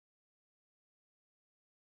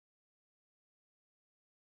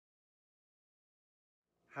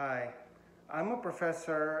Hi, I'm a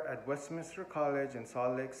professor at Westminster College in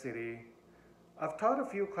Salt Lake City. I've taught a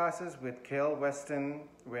few classes with Kael Weston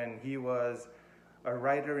when he was a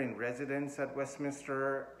writer in residence at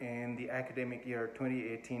Westminster in the academic year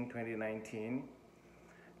 2018-2019.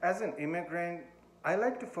 As an immigrant, I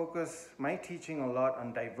like to focus my teaching a lot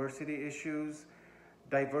on diversity issues,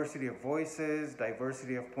 diversity of voices,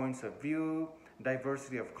 diversity of points of view,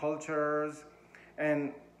 diversity of cultures,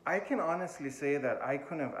 and I can honestly say that I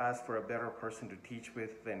couldn't have asked for a better person to teach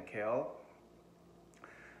with than Kael.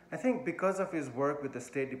 I think because of his work with the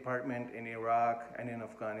State Department in Iraq and in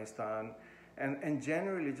Afghanistan, and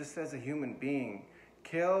generally just as a human being,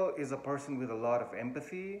 Kael is a person with a lot of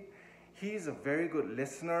empathy. He's a very good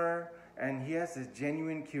listener, and he has this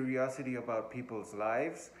genuine curiosity about people's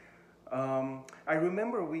lives. I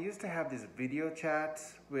remember we used to have these video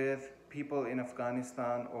chats with people in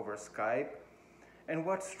Afghanistan over Skype. And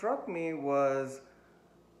what struck me was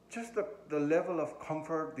just the level of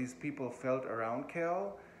comfort these people felt around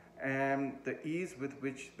Kael and the ease with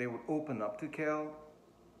which they would open up to Kael,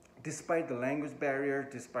 despite the language barriers,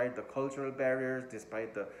 despite the cultural barriers,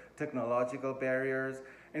 despite the technological barriers.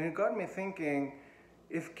 And it got me thinking,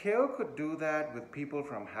 if Kael could do that with people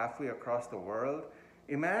from halfway across the world,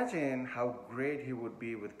 imagine how great he would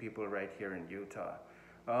be with people right here in Utah.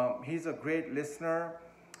 He's a great listener.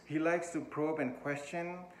 He likes to probe and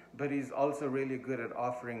question, but he's also really good at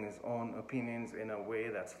offering his own opinions in a way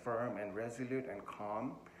that's firm and resolute and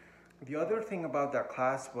calm. The other thing about that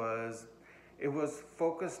class was it was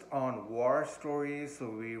focused on war stories, so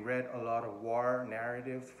we read a lot of war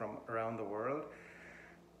narratives from around the world.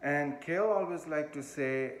 And Kael always liked to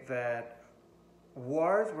say that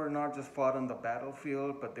wars were not just fought on the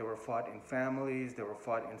battlefield, but they were fought in families, they were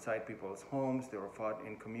fought inside people's homes, they were fought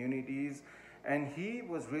in communities. And he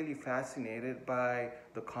was really fascinated by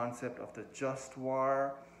the concept of the just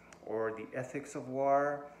war or the ethics of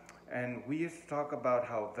war. And we used to talk about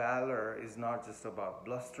how valor is not just about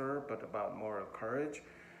bluster, but about moral courage.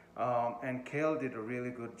 And Kael did a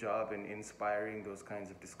really good job in inspiring those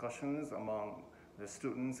kinds of discussions among the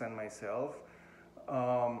students and myself.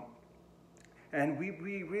 And we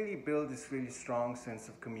really build this really strong sense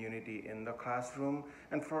of community in the classroom.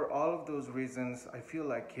 And for all of those reasons, I feel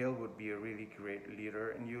like Kael would be a really great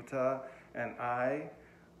leader in Utah. And I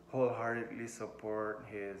wholeheartedly support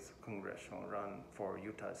his congressional run for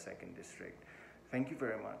Utah's 2nd District. Thank you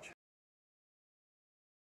very much.